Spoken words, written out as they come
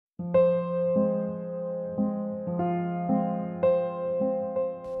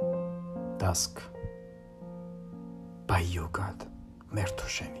dusk. By you, God, Merto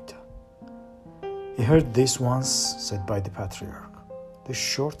Shemita. He heard this once said by the patriarch, the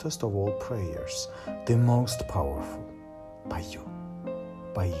shortest of all prayers, the most powerful. By you,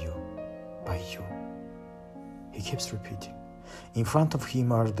 by you, by you. He keeps repeating. In front of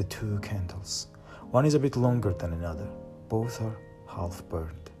him are the two candles. One is a bit longer than another. Both are half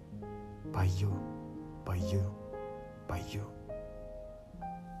burned. By you, by you, by you.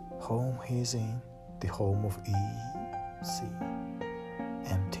 Home he is in, the home of easy,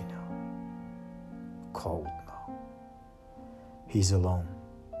 empty now, cold now. He is alone.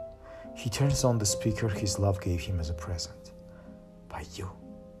 He turns on the speaker his love gave him as a present. By you,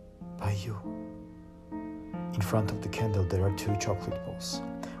 by you. In front of the candle there are two chocolate balls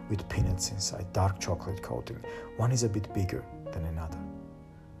with peanuts inside, dark chocolate coating. One is a bit bigger than another.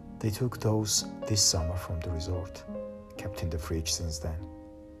 They took those this summer from the resort, kept in the fridge since then.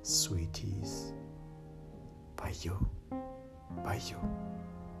 Sweeties. By you, by you,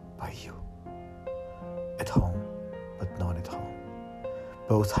 by you. At home, but not at home.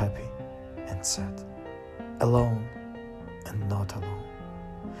 Both happy and sad. Alone and not alone.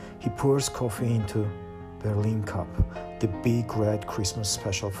 He pours coffee into Berlin cup, the big red Christmas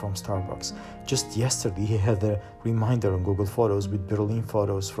special from Starbucks. Just yesterday he had a reminder on Google Photos with Berlin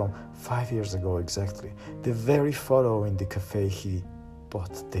photos from 5 years ago exactly. The very photo in the cafe he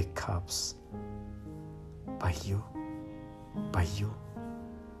bought the cups. By you, by you.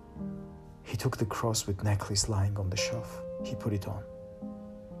 He took the cross with necklace lying on the shelf. He put it on.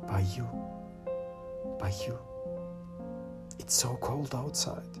 By you, by you. It's so cold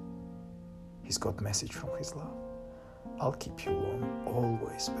outside. He's got message from his love. I'll keep you warm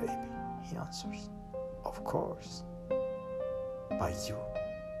always, baby, he answers. Of course. By you,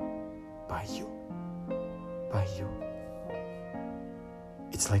 by you, by you.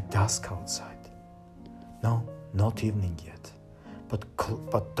 It's like dusk outside. No, not evening yet.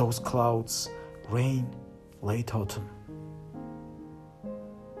 But those clouds, rain, late autumn.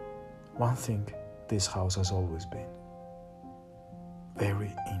 One thing this house has always been.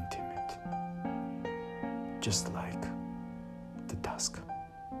 Very intimate. Just like the dusk.